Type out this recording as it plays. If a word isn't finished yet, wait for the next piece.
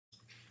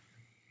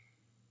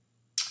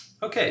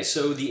Okay,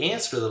 so the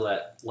answer to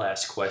the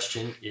last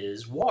question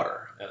is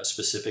water,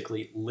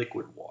 specifically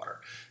liquid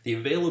water. The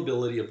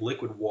availability of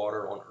liquid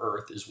water on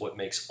Earth is what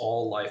makes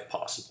all life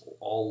possible.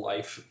 All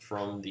life,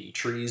 from the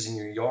trees in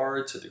your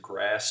yard to the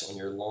grass on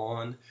your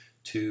lawn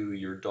to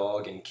your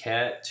dog and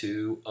cat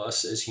to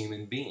us as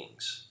human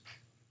beings.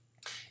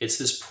 It's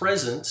this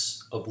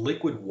presence of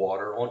liquid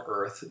water on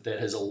Earth that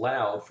has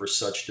allowed for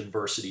such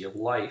diversity of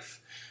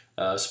life,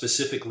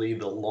 specifically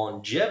the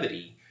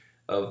longevity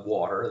of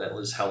water, that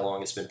is how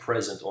long it's been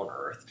present on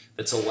Earth,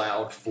 that's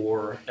allowed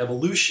for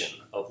evolution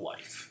of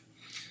life.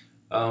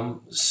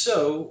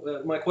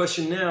 My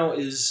question now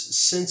is,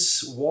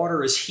 since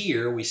water is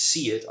here, we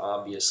see it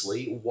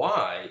obviously,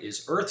 why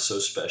is Earth so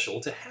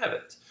special to have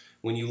it?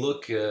 When you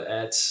look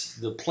at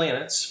the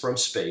planets from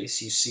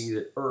space, you see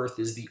that Earth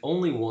is the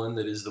only one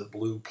that is the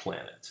blue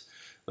planet.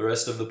 The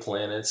rest of the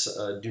planets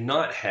do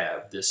not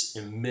have this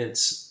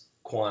immense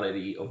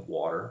quantity of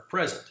water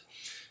present.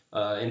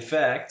 In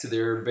fact,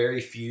 there are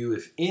very few,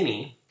 if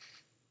any,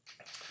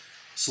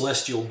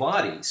 celestial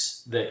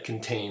bodies that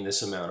contain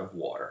this amount of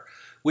water,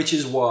 which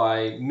is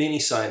why many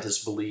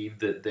scientists believe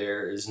that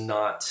there is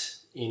not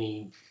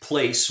any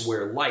place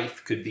where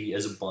life could be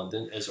as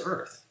abundant as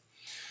Earth.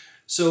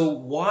 So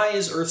why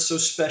is Earth so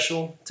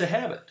special to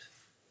have it?